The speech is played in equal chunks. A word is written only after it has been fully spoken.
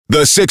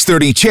The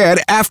 6:30 CHED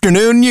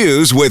Afternoon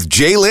News with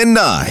Jaylen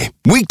Nye.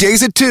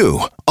 Weekdays at 2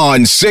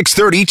 on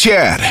 6:30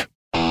 CHED.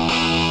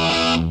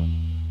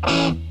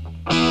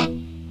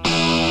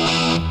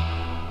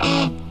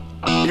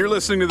 You're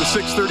listening to the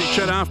 6:30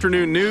 CHED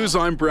Afternoon News.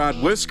 I'm Brad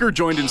Whisker,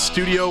 joined in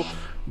studio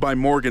by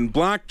Morgan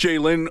Black.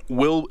 Jaylen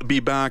will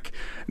be back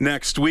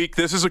next week.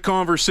 This is a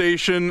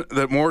conversation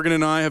that Morgan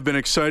and I have been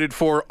excited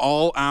for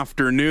all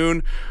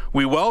afternoon.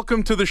 We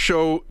welcome to the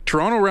show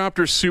Toronto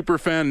Raptors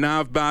superfan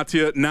Nav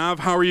Bhatia. Nav,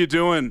 how are you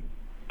doing?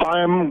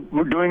 I'm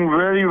doing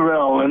very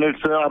well, and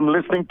I'm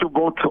listening to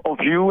both of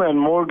you and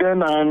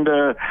Morgan, and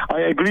I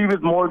agree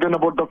with Morgan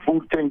about the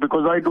food thing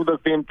because I do the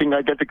same thing.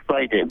 I get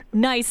excited.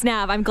 Nice,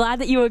 Nav. I'm glad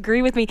that you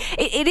agree with me.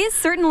 It is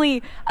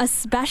certainly a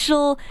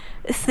special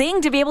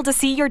thing to be able to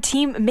see your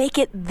team make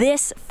it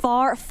this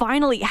far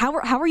finally. How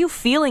are you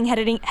feeling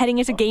heading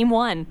into Game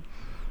 1?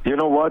 You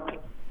know what?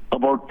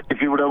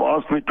 If you would have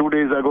asked me 2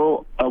 days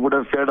ago, I would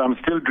have said I'm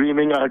still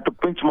dreaming. I had to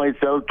pinch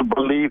myself to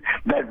believe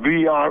that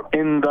we are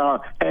in the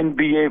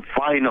NBA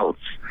Finals.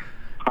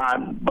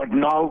 But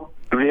now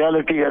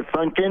reality has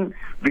sunk in.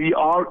 We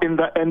are in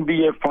the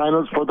NBA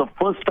Finals for the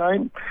first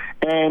time.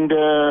 And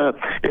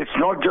it's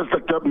not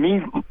just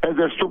me as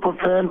a super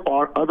fan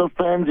or other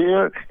fans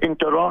here in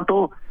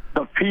Toronto.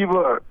 The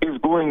fever is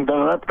going, the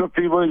Raptor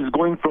fever is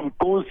going from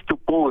coast to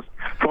coast,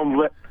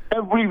 from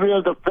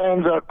everywhere the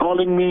fans are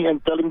calling me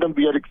and telling them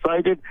we are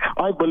excited.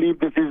 I believe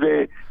this is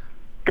a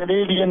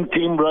Canadian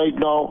team right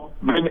now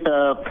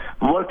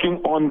working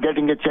on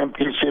getting the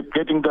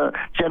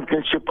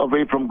championship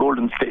away from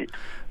Golden State.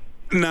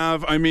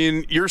 Nav, I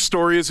mean, your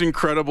story is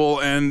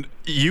incredible, and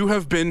you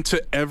have been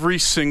to every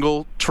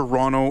single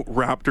Toronto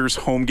Raptors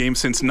home game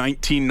since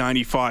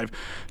 1995.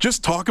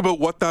 Just talk about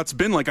what that's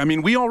been like. I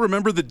mean, we all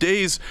remember the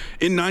days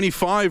in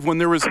 95 when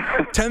there was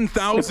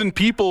 10,000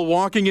 people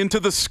walking into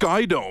the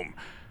Sky Dome.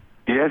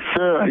 Yes,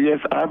 sir. Yes,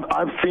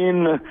 I've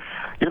seen.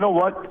 You know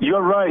what?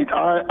 You're right.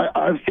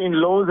 I've seen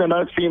lows and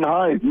I've seen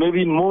highs.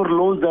 Maybe more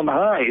lows than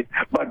highs.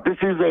 But this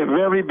is a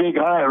very big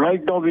high.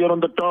 Right now we are on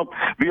the top.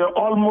 We are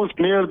almost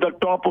near the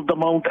top of the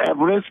Mount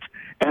Everest.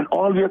 And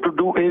all we have to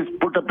do is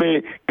put up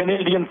a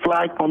Canadian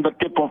flag on the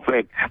tip of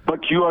it.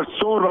 But you are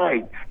so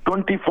right.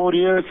 24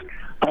 years,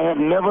 I have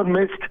never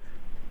missed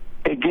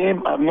a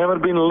game. I've never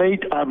been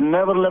late. I've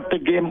never left a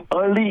game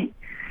early.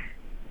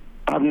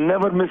 I've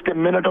never missed a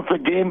minute of a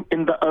game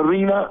in the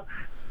arena.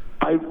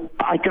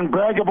 I can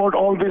brag about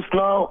all this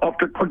now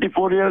after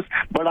 24 years,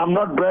 but I'm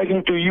not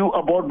bragging to you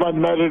about my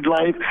married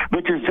life,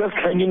 which is just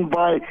hanging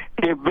by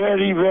a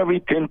very, very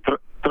thin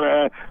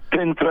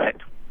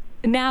thread.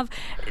 Nav,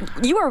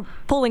 you are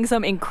pulling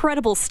some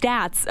incredible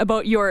stats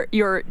about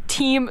your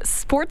team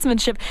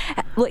sportsmanship.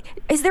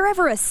 Like, is there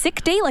ever a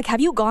sick day? Like,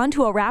 have you gone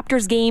to a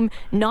Raptors game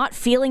not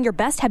feeling your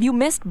best? Have you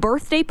missed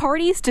birthday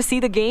parties to see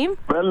the game?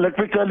 Well, let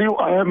me tell you,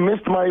 I have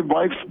missed my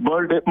wife's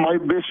birthday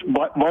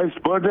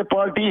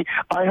party.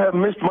 I have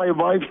missed my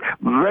wife's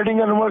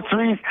wedding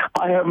anniversaries.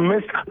 I have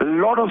missed a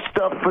lot of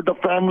stuff with the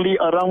family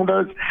around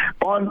us,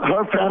 on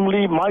her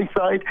family, my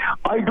side.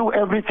 I do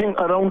everything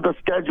around the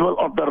schedule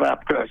of the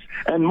Raptors,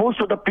 and most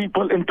of the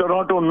people in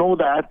Toronto know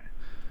that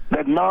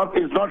Nav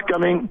is not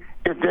coming.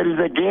 If there is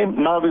a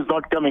game, Nav is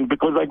not coming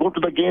because I go to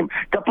the game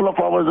a couple of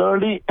hours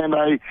early and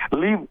I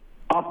leave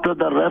after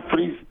the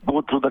referees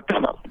go through the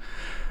tunnel.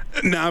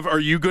 Nav,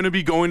 are you going to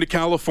be going to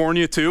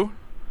California too?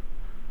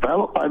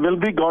 Well, I will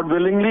be, God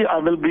willingly, I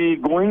will be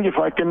going if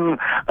I can,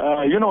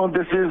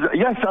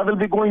 yes, I will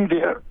be going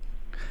there.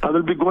 I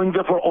will be going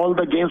there for all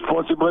the games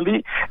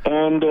possibly,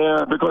 and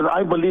because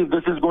I believe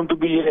this is going to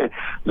be a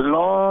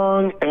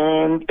long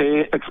and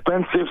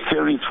expensive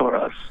series for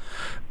us.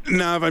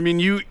 Nav, I mean,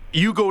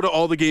 you go to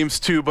all the games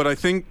too, but I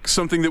think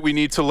something that we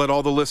need to let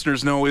all the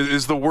listeners know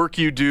is the work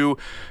you do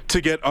to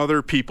get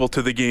other people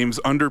to the games,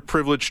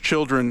 underprivileged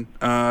children,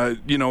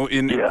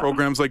 in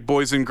programs like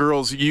Boys and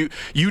Girls. You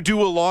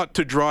do a lot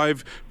to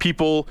drive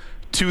people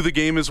to the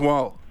game as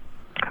well.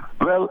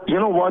 Well, you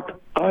know what?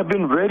 I've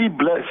been very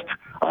blessed.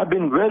 I've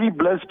been very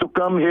blessed to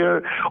come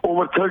here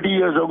over 30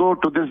 years ago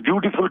to this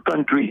beautiful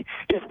country.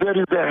 If there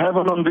is a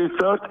heaven on this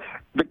earth,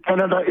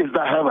 Canada is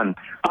the heaven.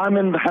 I'm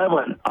in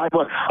heaven. I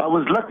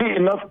was lucky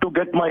enough to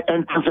get my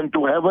entrance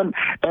into heaven,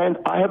 and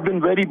I have been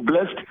very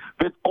blessed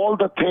with all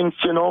the things,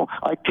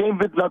 I came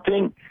with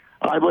nothing.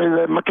 I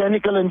was a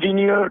mechanical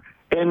engineer,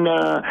 and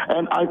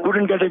I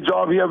couldn't get a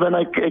job here when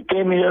I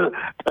came here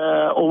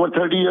over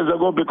 30 years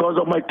ago because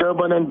of my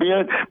turban and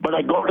beard, but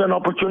I got an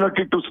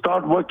opportunity to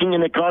start working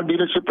in a car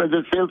dealership as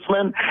a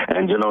salesman,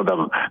 and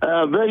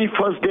the very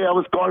first day I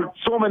was called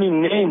so many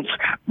names,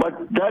 but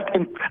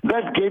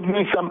that gave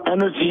me some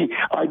energy.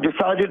 I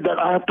decided that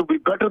I have to be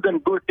better than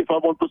good if I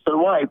want to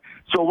survive.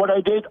 So what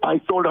I did,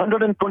 I sold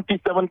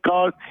 127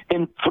 cars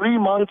in 3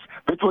 months,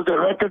 which was a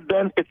record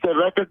then. It's a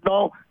record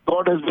now.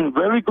 God has been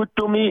very good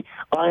to me.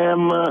 I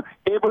am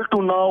able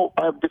to now,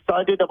 I have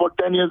decided about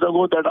 10 years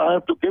ago that I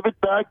have to give it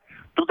back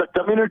to the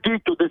community,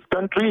 to this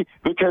country,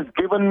 which has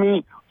given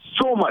me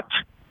so much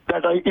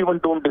that I even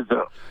don't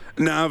deserve.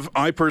 Nav,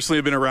 I personally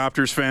have been a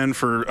Raptors fan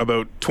for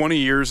about 20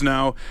 years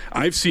now.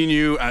 I've seen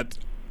you at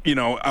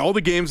all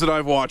the games that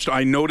I've watched,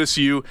 I notice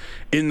you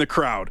in the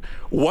crowd.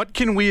 What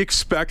can we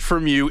expect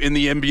from you in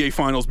the NBA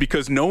Finals?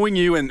 Because knowing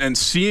you and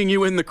seeing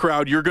you in the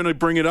crowd, you're going to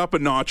bring it up a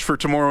notch for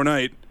tomorrow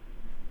night.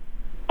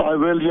 I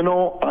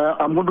will,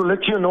 I'm going to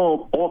let you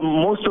know,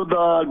 most of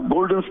the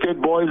Golden State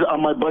boys are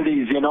my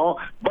buddies,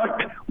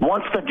 But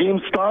once the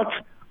game starts,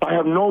 I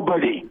have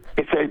nobody.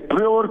 It's a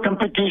pure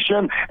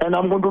competition, and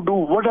I'm going to do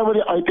whatever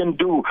I can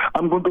do.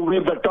 I'm going to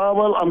wave the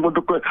towel. I'm going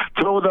to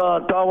throw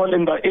the towel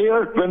in the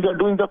air when they're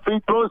doing the free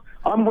throws.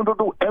 I'm going to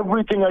do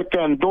everything I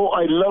can. Though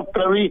I love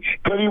Curry.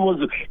 Curry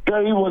was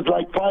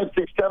like 5,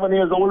 6, 7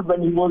 years old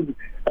when he was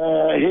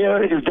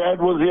here. His dad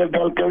was here,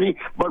 Del Curry.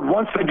 But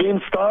once the game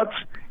starts,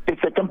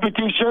 it's a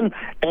competition,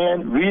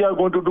 and we are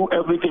going to do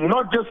everything.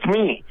 Not just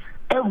me.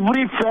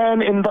 Every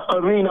fan in the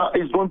arena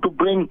is going to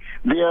bring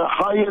their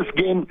highest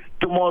game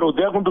tomorrow.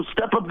 They're going to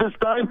step up this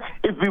time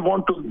if we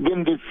want to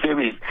win this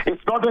series.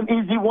 It's not an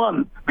easy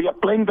one. We are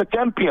playing the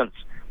champions.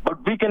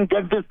 But we can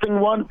get this thing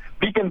won.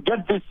 We can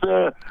get this,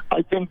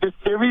 this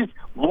series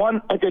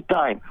one at a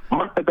time.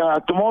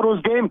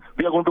 Tomorrow's game,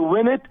 we are going to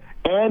win it.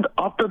 And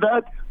after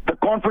that, the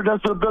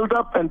confidence will build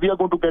up, and we are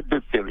going to get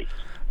this series.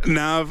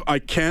 Nav, I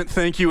can't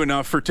thank you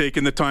enough for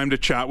taking the time to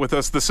chat with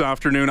us this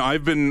afternoon.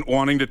 I've been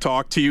wanting to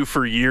talk to you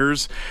for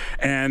years,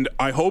 and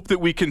I hope that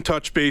we can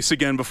touch base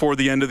again before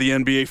the end of the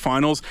NBA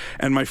Finals.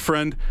 And my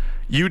friend,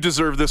 you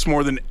deserve this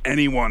more than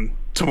anyone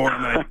tomorrow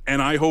night,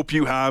 and I hope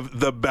you have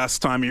the best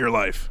time of your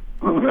life.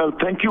 Well,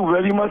 thank you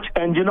very much.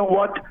 And you know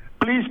what?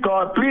 Please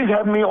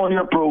have me on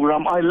your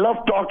program. I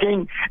love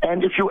talking,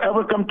 and if you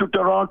ever come to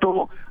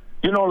Toronto,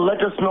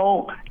 let us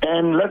know,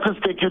 and let us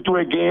take you to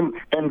a game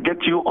and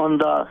get you on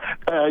the,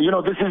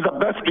 this is the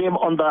best game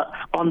on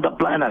the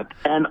planet.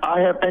 And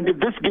if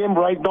this game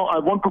right now, I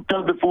want to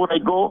tell before I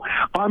go,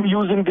 I'm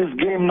using this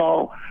game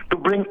now to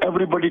bring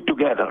everybody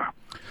together.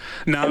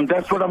 Now, and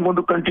that's what I'm going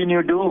to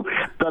continue to do.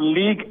 The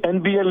league,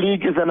 NBA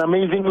League, is an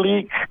amazing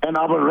league, and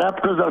our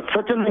Raptors are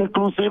such an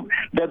inclusive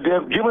that they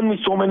have given me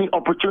so many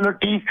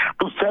opportunities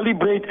to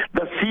celebrate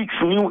the Sikhs'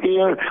 New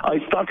Year. I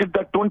started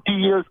that 20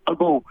 years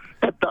ago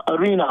at the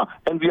arena,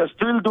 and we are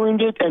still doing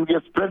it, and we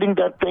are spreading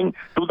that thing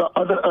to the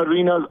other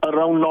arenas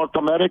around North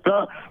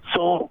America.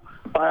 So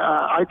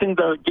I think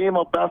the game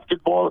of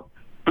basketball,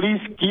 please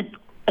keep.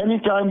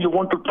 Anytime you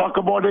want to talk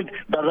about it,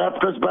 the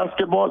Raptors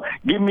basketball,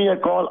 give me a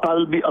call.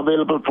 I'll be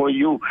available for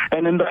you.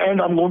 And in the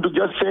end, I'm going to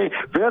just say,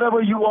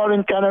 wherever you are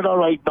in Canada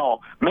right now,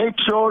 make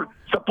sure,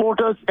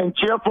 support us and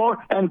cheer for,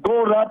 and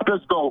go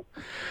Raptors, go.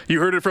 You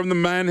heard it from the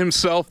man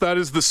himself. That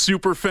is the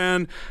super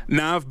fan,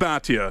 Nav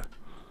Bhatia.